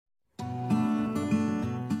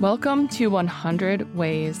Welcome to 100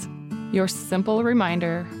 Ways, your simple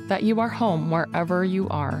reminder that you are home wherever you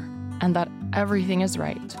are and that everything is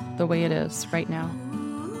right the way it is right now.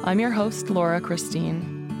 I'm your host, Laura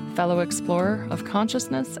Christine, fellow explorer of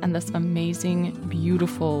consciousness and this amazing,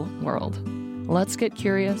 beautiful world. Let's get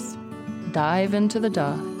curious, dive into the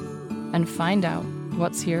duh, and find out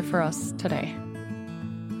what's here for us today.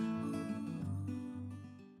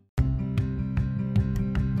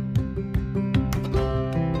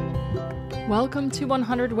 Welcome to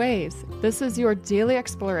 100 Ways. This is your daily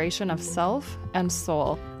exploration of self and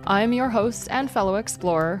soul. I'm your host and fellow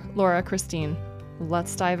explorer, Laura Christine.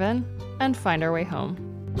 Let's dive in and find our way home.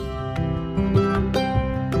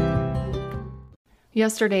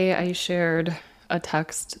 Yesterday, I shared a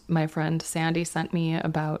text my friend Sandy sent me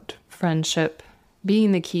about friendship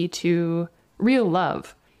being the key to real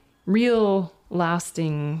love, real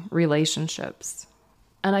lasting relationships.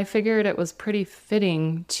 And I figured it was pretty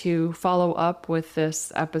fitting to follow up with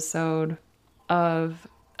this episode of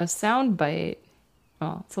a sound bite.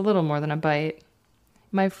 Well, it's a little more than a bite.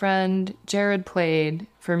 My friend Jared played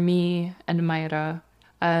for me and Mayra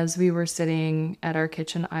as we were sitting at our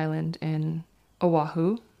kitchen island in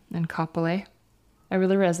Oahu, in Kapolei. I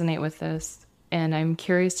really resonate with this, and I'm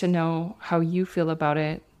curious to know how you feel about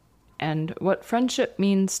it and what friendship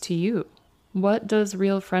means to you. What does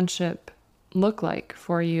real friendship look like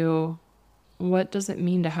for you? What does it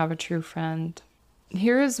mean to have a true friend?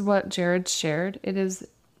 Here is what Jared shared. It is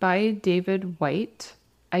by David Whyte.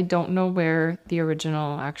 I don't know where the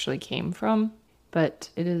original actually came from, but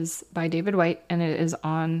it is by David Whyte, and it is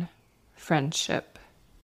on friendship.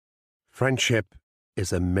 Friendship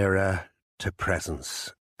is a mirror to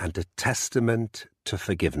presence and a testament to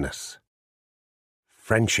forgiveness.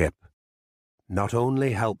 Friendship not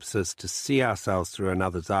only helps us to see ourselves through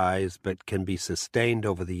another's eyes, but can be sustained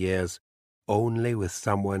over the years only with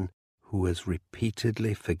someone who has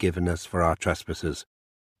repeatedly forgiven us for our trespasses,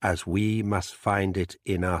 as we must find it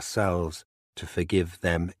in ourselves to forgive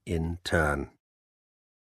them in turn.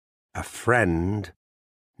 A friend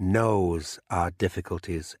knows our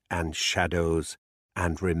difficulties and shadows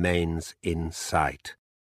and remains in sight,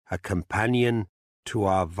 a companion to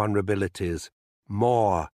our vulnerabilities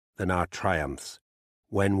more than our triumphs,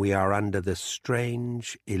 when we are under the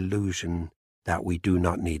strange illusion that we do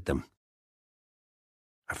not need them.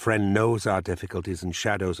 A friend knows our difficulties and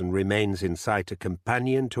shadows and remains in sight, a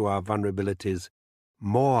companion to our vulnerabilities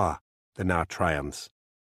more than our triumphs,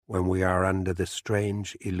 when we are under the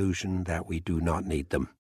strange illusion that we do not need them.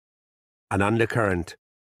 An undercurrent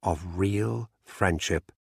of real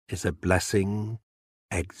friendship is a blessing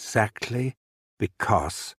exactly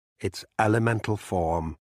because its elemental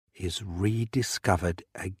form is rediscovered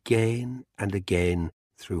again and again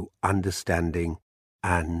through understanding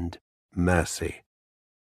and mercy.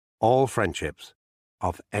 All friendships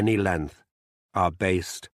of any length are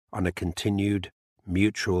based on a continued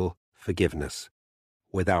mutual forgiveness.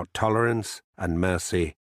 Without tolerance and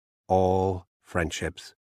mercy, all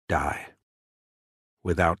friendships die.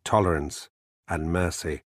 Without tolerance and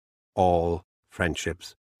mercy, all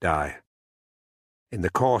friendships die. In the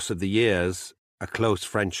course of the years, a close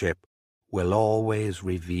friendship will always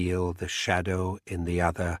reveal the shadow in the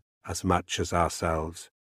other as much as ourselves.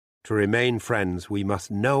 To remain friends, we must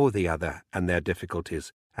know the other and their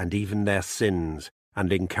difficulties, and even their sins,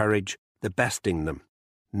 and encourage the best in them,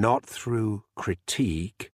 not through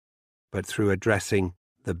critique, but through addressing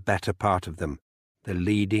the better part of them, the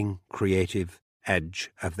leading creative edge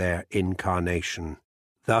of their incarnation,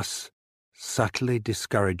 thus subtly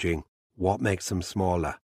discouraging what makes them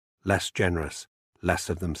smaller, less generous, less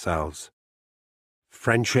of themselves.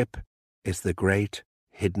 Friendship is the great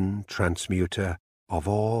hidden transmuter of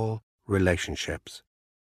all relationships.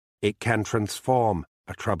 It can transform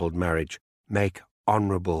a troubled marriage, make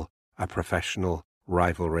honorable a professional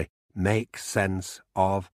rivalry, make sense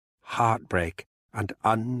of heartbreak and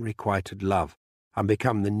unrequited love, and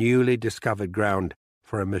become the newly discovered ground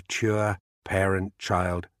for a mature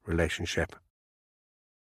parent-child relationship.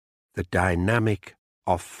 The dynamic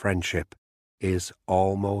of friendship is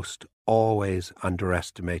almost always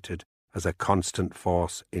underestimated as a constant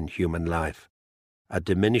force in human life. A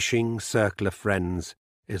diminishing circle of friends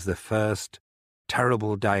is the first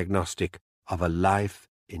terrible diagnostic of a life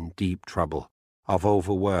in deep trouble, of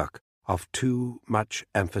overwork, of too much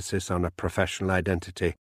emphasis on a professional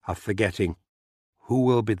identity, of forgetting who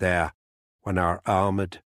will be there when our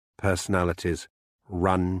armored personalities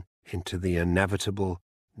run into the inevitable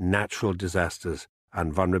natural disasters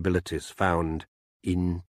and vulnerabilities found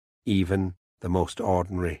in even the most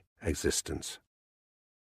ordinary existence.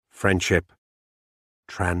 Friendship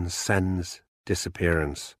transcends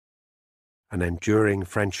disappearance. An enduring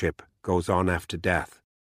friendship goes on after death,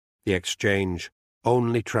 the exchange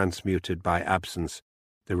only transmuted by absence,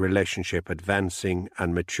 the relationship advancing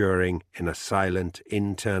and maturing in a silent,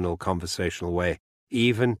 internal conversational way,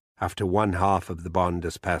 even after one half of the bond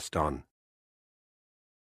has passed on.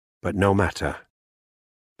 But no matter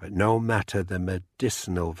the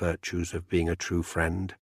medicinal virtues of being a true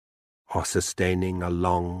friend, or sustaining a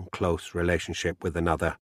long, close relationship with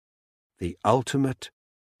another, the ultimate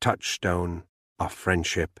touchstone of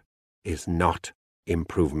friendship is not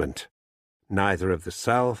improvement, neither of the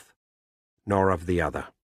self nor of the other.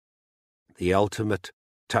 The ultimate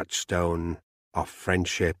touchstone of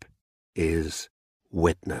friendship is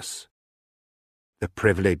witness. The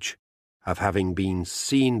privilege of having been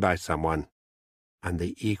seen by someone, and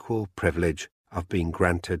the equal privilege of being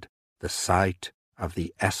granted the sight of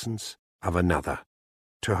the essence of another,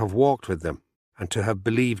 to have walked with them and to have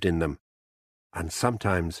believed in them, and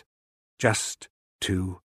sometimes just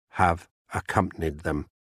to have accompanied them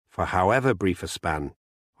for however brief a span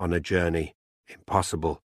on a journey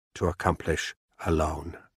impossible to accomplish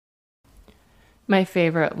alone. My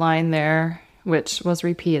favorite line there, which was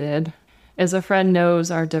repeated, is a friend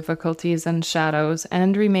knows our difficulties and shadows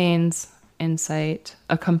and remains, in sight,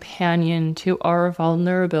 a companion to our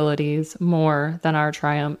vulnerabilities more than our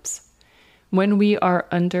triumphs, when we are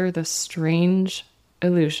under the strange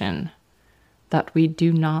illusion that we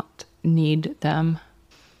do not need them.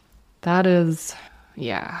 That is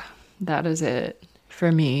it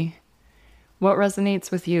for me. What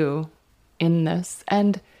resonates with you in this?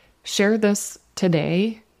 And share this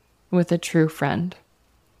today with a true friend.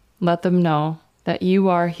 Let them know that you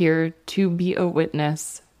are here to be a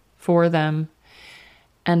witness for them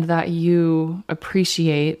and that you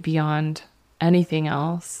appreciate beyond anything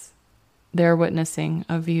else their witnessing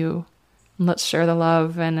of you. Let's share the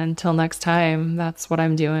love, and until next time, that's what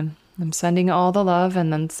I'm doing. I'm sending all the love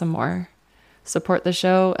and then some more. Support the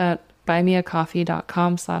show at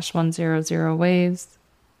buymeacoffee.com/100ways.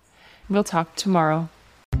 We'll talk tomorrow.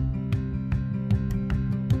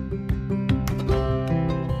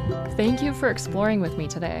 Thank you for exploring with me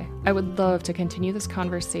today. I would love to continue this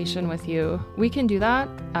conversation with you. We can do that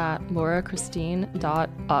at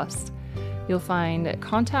laurachristine.us. You'll find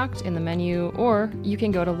contact in the menu, or you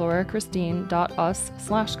can go to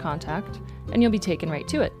laurachristine.us/contact and you'll be taken right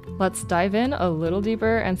to it. Let's dive in a little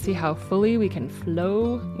deeper and see how fully we can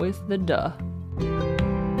flow with the duh.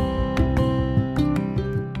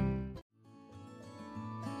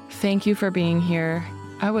 Thank you for being here.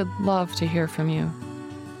 I would love to hear from you.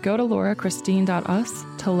 Go to laurachristine.us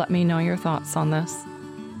to let me know your thoughts on this.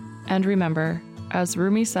 And remember, as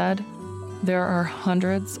Rumi said, there are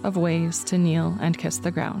hundreds of ways to kneel and kiss the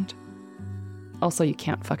ground. Also, you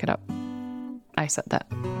can't fuck it up. I said that.